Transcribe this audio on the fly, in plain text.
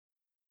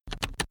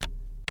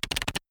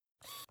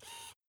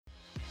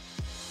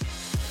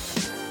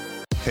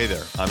Hey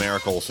there, I'm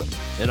Eric Olson.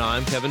 And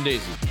I'm Kevin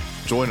Daisy.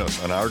 Join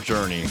us on our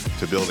journey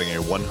to building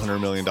a $100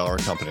 million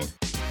company.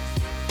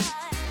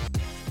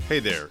 Hey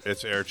there,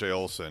 it's Eric J.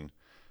 Olson.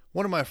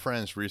 One of my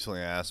friends recently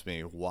asked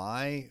me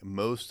why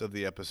most of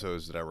the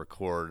episodes that I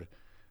record,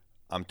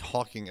 I'm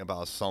talking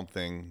about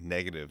something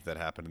negative that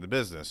happened in the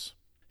business.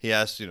 He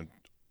asked,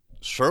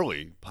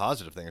 surely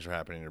positive things are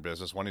happening in your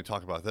business. Why don't you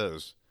talk about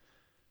those?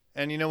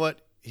 And you know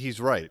what? He's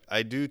right.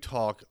 I do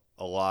talk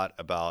a lot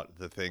about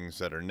the things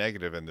that are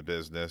negative in the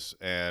business,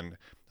 and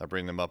I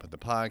bring them up in the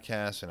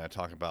podcast and I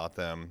talk about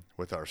them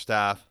with our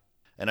staff.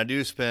 And I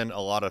do spend a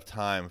lot of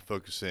time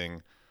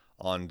focusing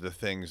on the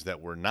things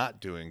that we're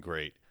not doing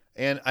great.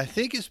 And I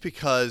think it's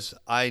because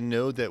I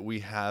know that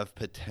we have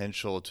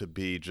potential to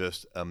be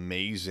just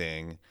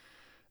amazing.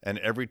 And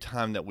every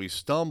time that we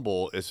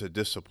stumble, it's a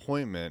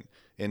disappointment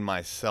in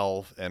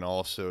myself and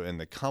also in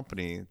the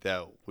company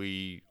that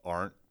we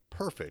aren't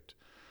perfect.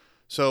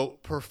 So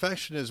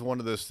perfection is one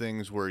of those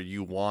things where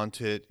you want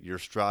it, you're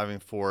striving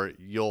for it,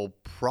 you'll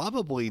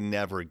probably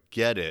never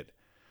get it.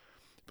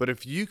 But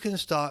if you can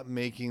stop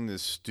making the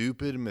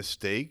stupid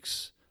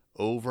mistakes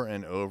over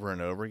and over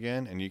and over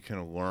again, and you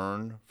can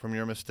learn from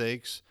your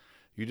mistakes,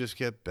 you just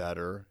get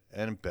better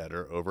and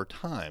better over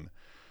time.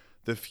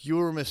 The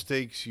fewer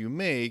mistakes you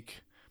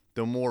make,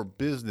 the more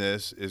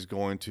business is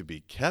going to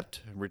be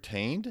kept,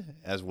 retained,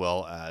 as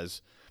well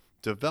as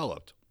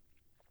developed.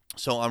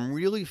 So I'm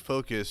really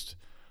focused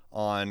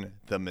on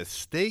the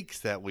mistakes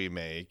that we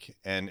make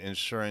and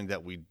ensuring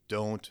that we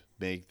don't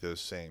make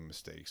those same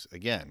mistakes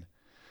again.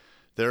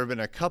 There have been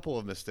a couple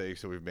of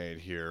mistakes that we've made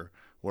here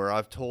where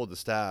I've told the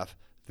staff,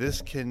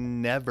 this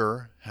can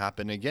never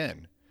happen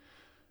again.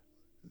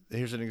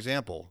 Here's an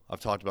example. I've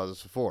talked about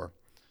this before.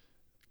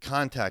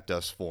 Contact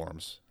us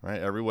forms,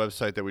 right? Every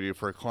website that we do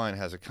for a client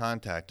has a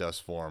contact us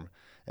form.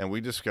 And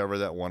we discovered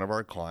that one of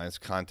our clients'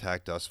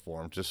 contact us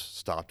form just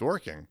stopped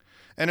working.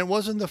 And it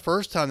wasn't the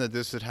first time that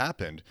this had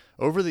happened.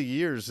 Over the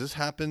years, this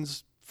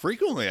happens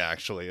frequently,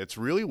 actually. It's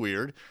really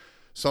weird.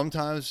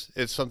 Sometimes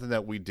it's something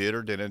that we did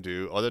or didn't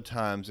do. Other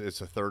times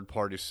it's a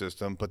third-party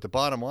system. But the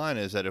bottom line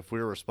is that if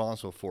we're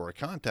responsible for a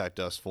contact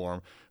us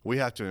form, we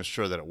have to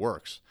ensure that it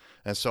works.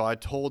 And so I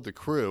told the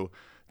crew,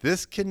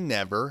 this can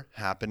never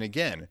happen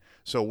again.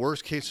 So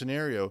worst case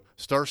scenario,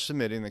 start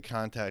submitting the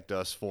contact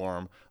us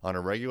form on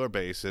a regular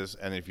basis.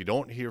 And if you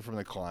don't hear from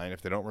the client,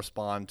 if they don't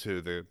respond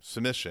to the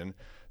submission,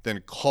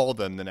 then call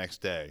them the next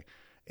day.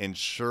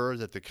 Ensure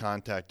that the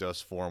contact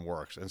us form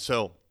works. And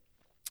so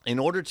in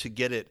order to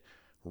get it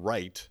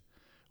right,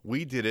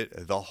 we did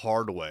it the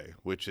hard way,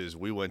 which is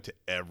we went to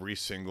every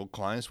single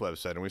client's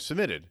website and we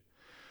submitted.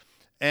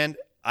 And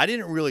I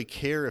didn't really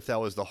care if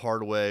that was the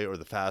hard way or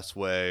the fast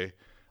way.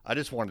 I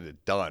just wanted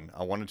it done.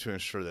 I wanted to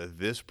ensure that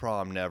this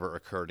problem never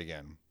occurred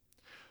again.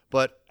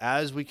 But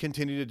as we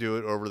continue to do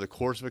it over the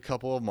course of a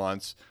couple of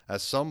months,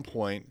 at some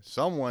point,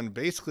 someone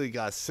basically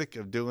got sick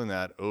of doing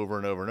that over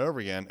and over and over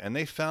again, and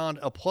they found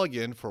a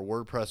plugin for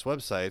WordPress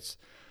websites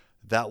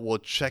that will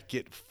check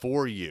it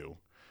for you.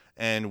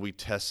 And we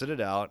tested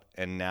it out,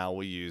 and now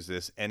we use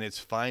this, and it's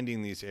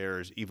finding these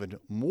errors even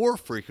more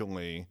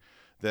frequently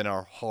than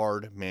our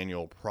hard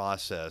manual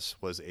process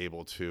was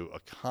able to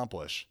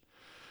accomplish.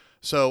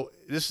 So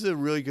this is a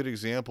really good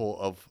example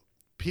of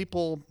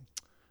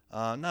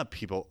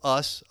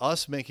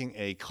us making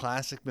a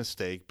classic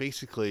mistake,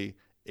 basically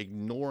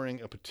ignoring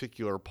a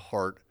particular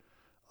part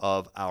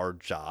of our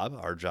job.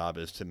 Our job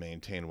is to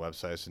maintain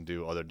websites and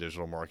do other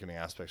digital marketing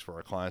aspects for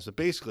our clients. So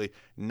basically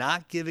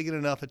not giving it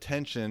enough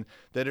attention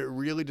that it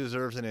really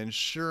deserves and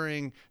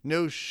ensuring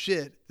no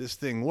shit, this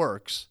thing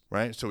works,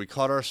 right? So we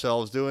caught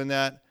ourselves doing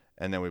that.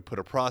 And then we put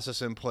a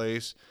process in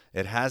place.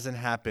 It hasn't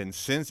happened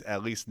since,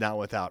 at least not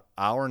without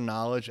our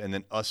knowledge, and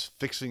then us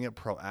fixing it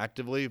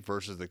proactively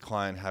versus the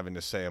client having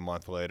to say a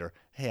month later,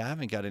 hey, I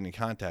haven't got any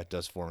contact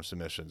us form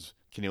submissions.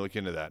 Can you look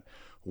into that?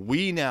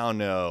 We now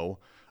know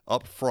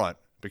up front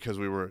because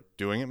we were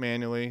doing it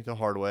manually the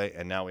hard way,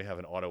 and now we have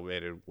an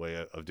automated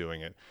way of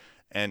doing it.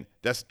 And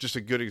that's just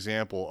a good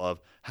example of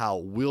how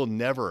we'll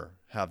never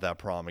have that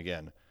problem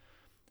again.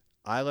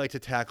 I like to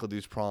tackle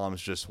these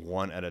problems just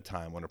one at a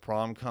time. When a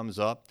problem comes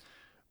up,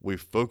 we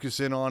focus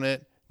in on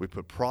it, we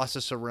put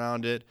process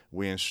around it,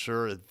 we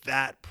ensure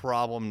that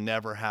problem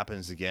never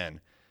happens again.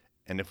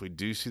 And if we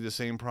do see the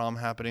same problem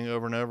happening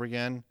over and over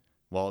again,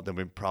 well, then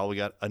we've probably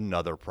got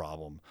another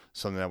problem,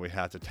 something that we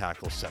have to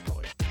tackle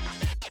separately.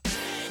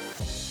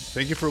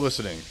 Thank you for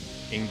listening.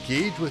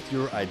 Engage with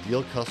your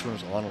ideal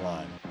customers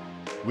online.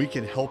 We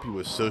can help you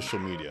with social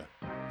media.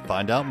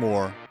 Find out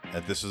more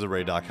at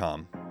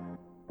thisisarray.com.